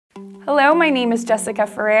Hello, my name is Jessica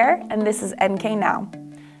Ferrer, and this is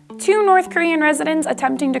NKNOW. Two North Korean residents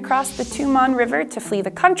attempting to cross the Tuman River to flee the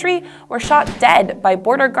country were shot dead by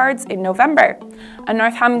border guards in November. A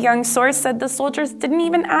North Hamgyong source said the soldiers didn't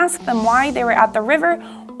even ask them why they were at the river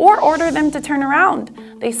or order them to turn around.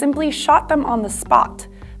 They simply shot them on the spot.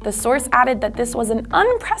 The source added that this was an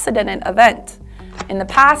unprecedented event. In the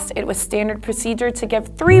past, it was standard procedure to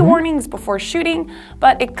give 3 warnings before shooting,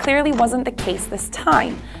 but it clearly wasn't the case this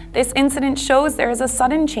time. This incident shows there is a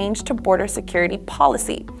sudden change to border security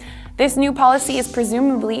policy. This new policy is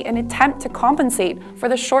presumably an attempt to compensate for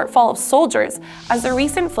the shortfall of soldiers, as the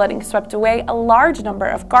recent flooding swept away a large number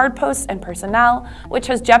of guard posts and personnel, which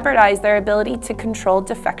has jeopardized their ability to control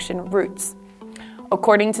defection routes.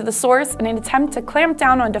 According to the source, in an attempt to clamp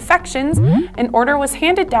down on defections, an order was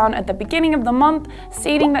handed down at the beginning of the month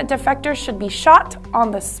stating that defectors should be shot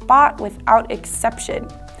on the spot without exception.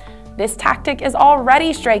 This tactic is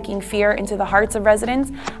already striking fear into the hearts of residents,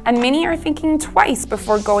 and many are thinking twice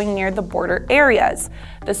before going near the border areas.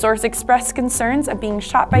 The source expressed concerns at being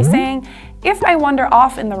shot by saying, "If I wander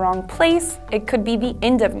off in the wrong place, it could be the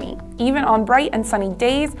end of me." Even on bright and sunny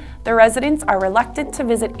days, the residents are reluctant to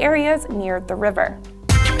visit areas near the river.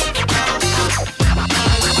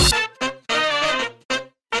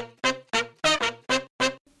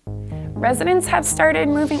 Residents have started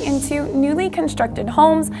moving into newly constructed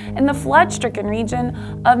homes in the flood-stricken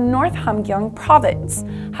region of North Hamgyong province.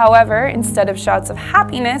 However, instead of shouts of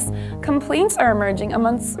happiness, complaints are emerging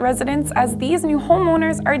amongst residents as these new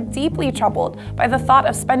homeowners are deeply troubled by the thought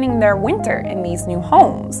of spending their winter in these new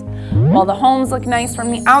homes. While the homes look nice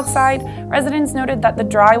from the outside, residents noted that the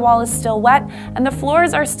drywall is still wet and the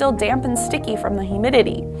floors are still damp and sticky from the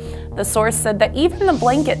humidity. The source said that even the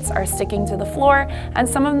blankets are sticking to the floor, and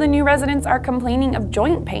some of the new residents are complaining of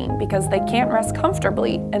joint pain because they can't rest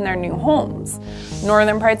comfortably in their new homes.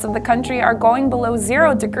 Northern parts of the country are going below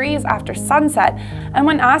 0 degrees after sunset, and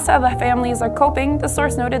when asked how the families are coping, the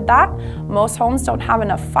source noted that most homes don't have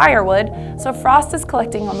enough firewood, so frost is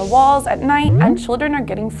collecting on the walls at night and children are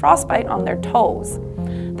getting frostbite on their toes.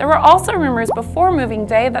 There were also rumors before moving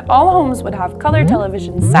day that all homes would have color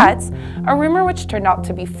television sets, a rumor which turned out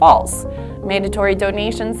to be false. Mandatory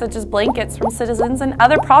donations such as blankets from citizens in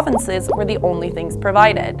other provinces were the only things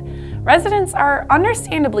provided. Residents are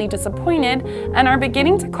understandably disappointed and are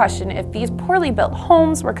beginning to question if these poorly built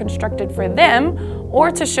homes were constructed for them or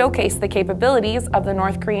to showcase the capabilities of the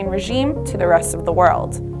North Korean regime to the rest of the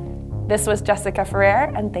world. This was Jessica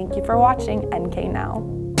Ferrer, and thank you for watching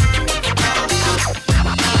NKNOW.